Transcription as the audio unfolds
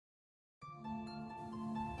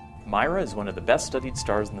Mira is one of the best studied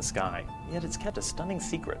stars in the sky, yet it's kept a stunning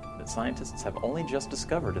secret that scientists have only just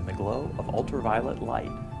discovered in the glow of ultraviolet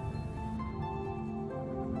light.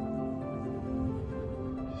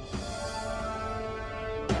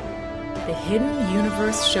 The Hidden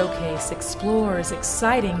Universe Showcase explores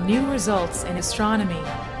exciting new results in astronomy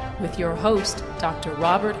with your host, Dr.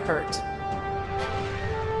 Robert Hurt.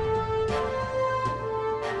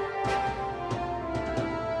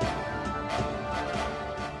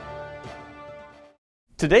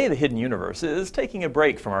 Today, the Hidden Universe is taking a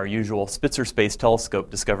break from our usual Spitzer Space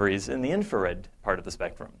Telescope discoveries in the infrared part of the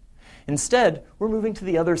spectrum. Instead, we're moving to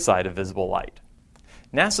the other side of visible light.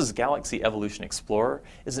 NASA's Galaxy Evolution Explorer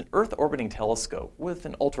is an Earth-orbiting telescope with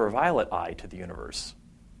an ultraviolet eye to the universe.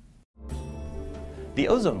 The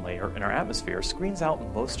ozone layer in our atmosphere screens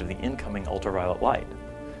out most of the incoming ultraviolet light.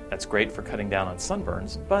 That's great for cutting down on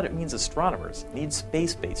sunburns, but it means astronomers need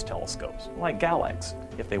space-based telescopes, like GALEX,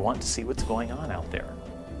 if they want to see what's going on out there.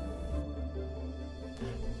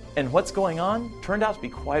 And what's going on turned out to be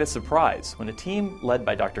quite a surprise when a team led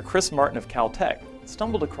by Dr. Chris Martin of Caltech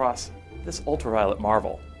stumbled across this ultraviolet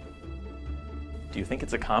marvel. Do you think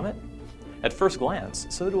it's a comet? At first glance,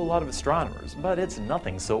 so do a lot of astronomers, but it's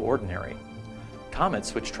nothing so ordinary.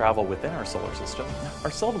 Comets, which travel within our solar system,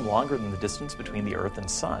 are seldom longer than the distance between the Earth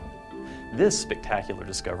and Sun. This spectacular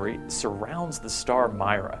discovery surrounds the star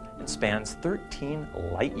Mira and spans 13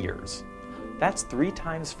 light years. That's 3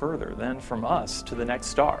 times further than from us to the next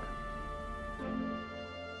star.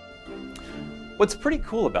 What's pretty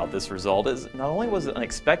cool about this result is not only was it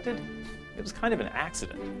unexpected, it was kind of an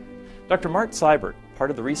accident. Dr. Mark Seibert, part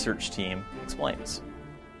of the research team, explains.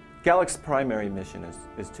 GALEX's primary mission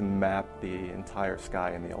is to map the entire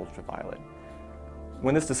sky in the ultraviolet.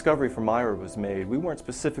 When this discovery for Mira was made, we weren't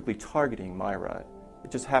specifically targeting Mira.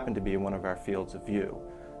 It just happened to be one of our fields of view.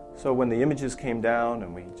 So when the images came down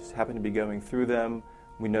and we just happened to be going through them,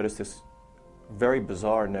 we noticed this very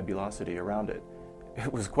bizarre nebulosity around it.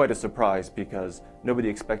 It was quite a surprise because nobody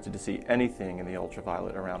expected to see anything in the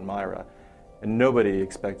ultraviolet around Mira, and nobody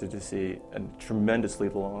expected to see a tremendously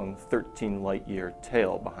long 13 light-year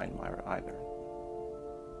tail behind Mira either.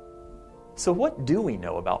 So what do we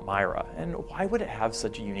know about Mira, and why would it have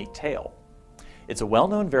such a unique tail? It's a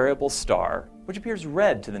well-known variable star, which appears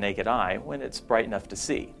red to the naked eye when it's bright enough to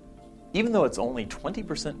see. Even though it's only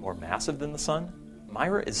 20% more massive than the Sun,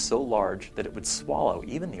 Mira is so large that it would swallow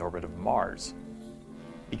even the orbit of Mars.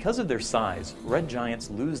 Because of their size, red giants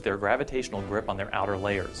lose their gravitational grip on their outer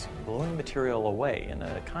layers, blowing material away in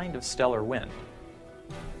a kind of stellar wind.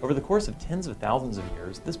 Over the course of tens of thousands of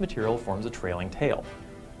years, this material forms a trailing tail.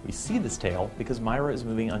 We see this tail because Mira is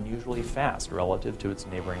moving unusually fast relative to its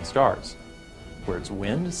neighboring stars. Where its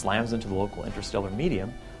wind slams into the local interstellar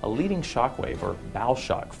medium, a leading shock wave, or bow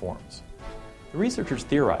shock, forms. The researchers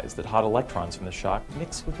theorize that hot electrons from the shock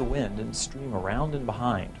mix with the wind and stream around and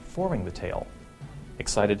behind, forming the tail.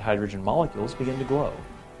 Excited hydrogen molecules begin to glow.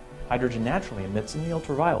 Hydrogen naturally emits in the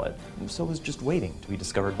ultraviolet, and so is just waiting to be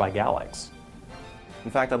discovered by GALEX. In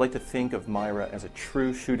fact, I'd like to think of Mira as a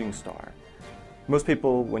true shooting star. Most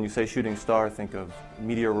people, when you say shooting star, think of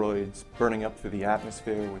meteoroids burning up through the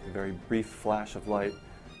atmosphere with a very brief flash of light.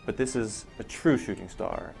 But this is a true shooting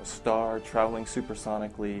star, a star traveling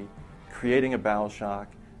supersonically, creating a bow shock,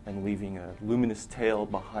 and leaving a luminous tail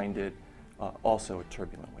behind it, also a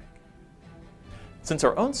turbulent wake. Since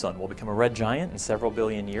our own sun will become a red giant in several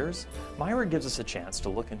billion years, Mira gives us a chance to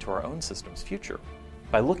look into our own system's future.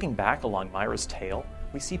 By looking back along Mira's tail,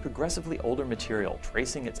 we see progressively older material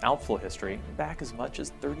tracing its outflow history back as much as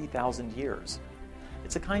 30,000 years.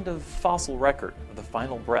 It's a kind of fossil record of the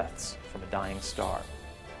final breaths from a dying star.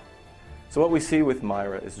 So what we see with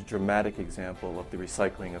Mira is a dramatic example of the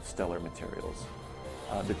recycling of stellar materials.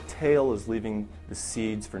 The tail is leaving the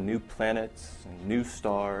seeds for new planets and new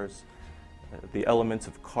stars, the elements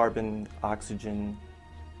of carbon, oxygen,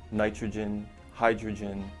 nitrogen,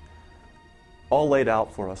 hydrogen, all laid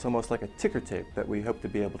out for us almost like a ticker tape that we hope to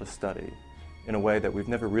be able to study in a way that we've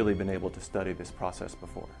never really been able to study this process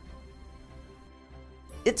before.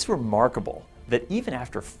 It's remarkable that even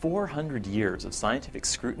after 400 years of scientific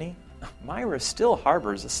scrutiny, Mira still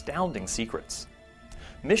harbors astounding secrets.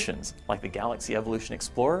 Missions like the Galaxy Evolution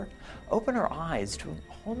Explorer open our eyes to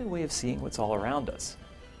a whole new way of seeing what's all around us,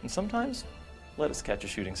 and sometimes let us catch a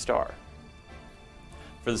shooting star.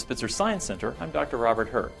 For the Spitzer Science Center, I'm Dr. Robert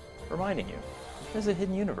Hurt, reminding you, there's a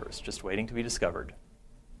hidden universe just waiting to be discovered.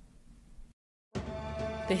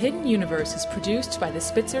 The Hidden Universe is produced by the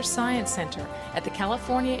Spitzer Science Center at the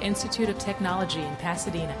California Institute of Technology in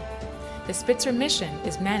Pasadena. The Spitzer mission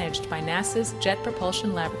is managed by NASA's Jet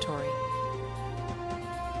Propulsion Laboratory.